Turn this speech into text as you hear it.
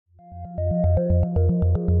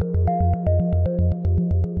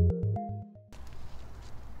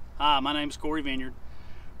my name is Cory Vineyard,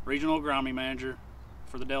 Regional Agronomy Manager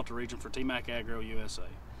for the Delta region for Timac Agro USA.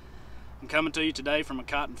 I'm coming to you today from a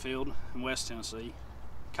cotton field in West Tennessee.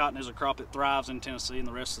 Cotton is a crop that thrives in Tennessee and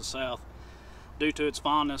the rest of the South due to its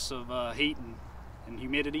fondness of heat and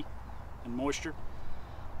humidity and moisture.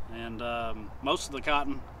 And most of the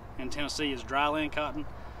cotton in Tennessee is dryland cotton,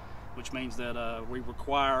 which means that we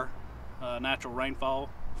require natural rainfall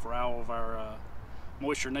for all of our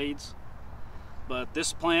moisture needs. But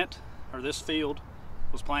this plant, or this field,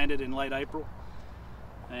 was planted in late April,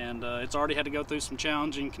 and it's already had to go through some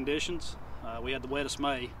challenging conditions. We had the wettest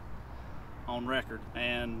May on record,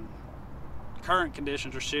 and current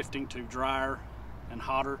conditions are shifting to drier and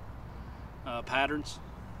hotter patterns.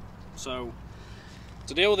 So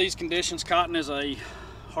to deal with these conditions, cotton is a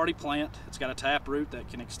hardy plant. It's got a tap root that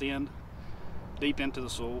can extend deep into the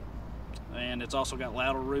soil, and it's also got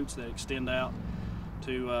lateral roots that extend out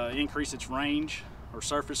to increase its range or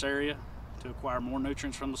surface area to acquire more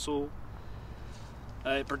nutrients from the soil.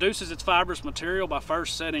 It produces its fibrous material by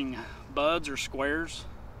first setting buds or squares,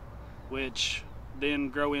 which then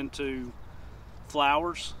grow into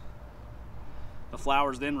flowers. The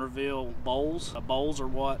flowers then reveal bolls. Bolls are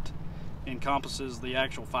what encompasses the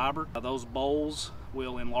actual fiber. Those bolls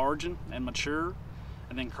will enlarge and mature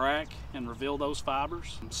and then crack and reveal those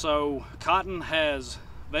fibers. So cotton has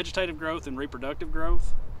vegetative growth and reproductive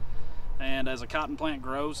growth, and as a cotton plant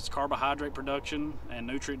grows, its carbohydrate production and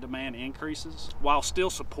nutrient demand increases while still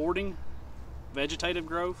supporting vegetative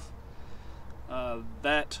growth.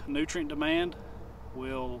 That nutrient demand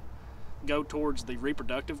will go towards the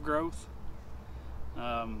reproductive growth,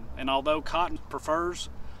 and although cotton prefers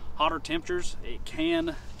hotter temperatures, it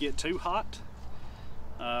can get too hot.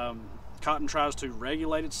 Cotton tries to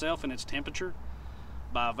regulate itself and its temperature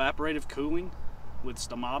by evaporative cooling with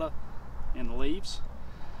stomata in the leaves,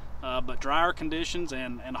 but drier conditions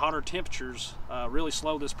and hotter temperatures really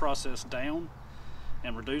slow this process down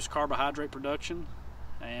and reduce carbohydrate production,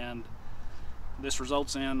 and this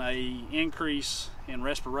results in an increase in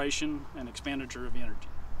respiration and expenditure of energy.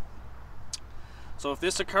 So if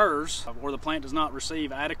this occurs, or the plant does not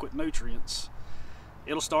receive adequate nutrients,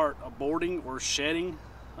 it'll start aborting or shedding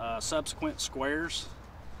subsequent squares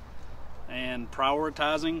and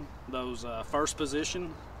prioritizing those first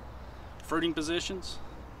position fruiting positions.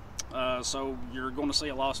 So you're going to see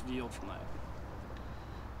a loss of yield from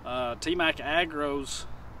that. Timac Agro's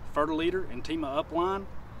FERTILEADER and TimaUp line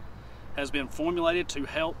has been formulated to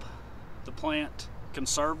help the plant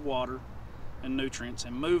conserve water and nutrients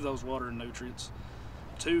and move those water and nutrients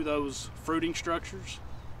to those fruiting structures,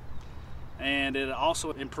 and it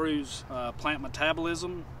also improves plant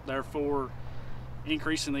metabolism, therefore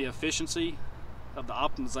increasing the efficiency of the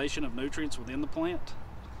optimization of nutrients within the plant,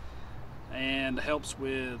 and helps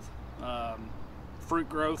with fruit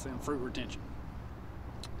growth and fruit retention.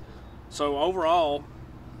 So overall,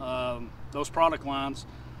 those product lines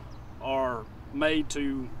are made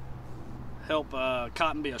to help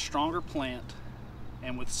cotton be a stronger plant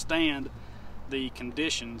and withstand the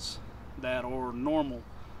conditions that are normal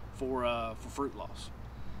for fruit loss.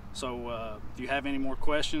 So if you have any more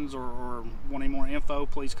questions or want any more info,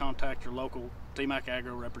 please contact your local Timac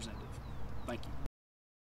Agro representative. Thank you.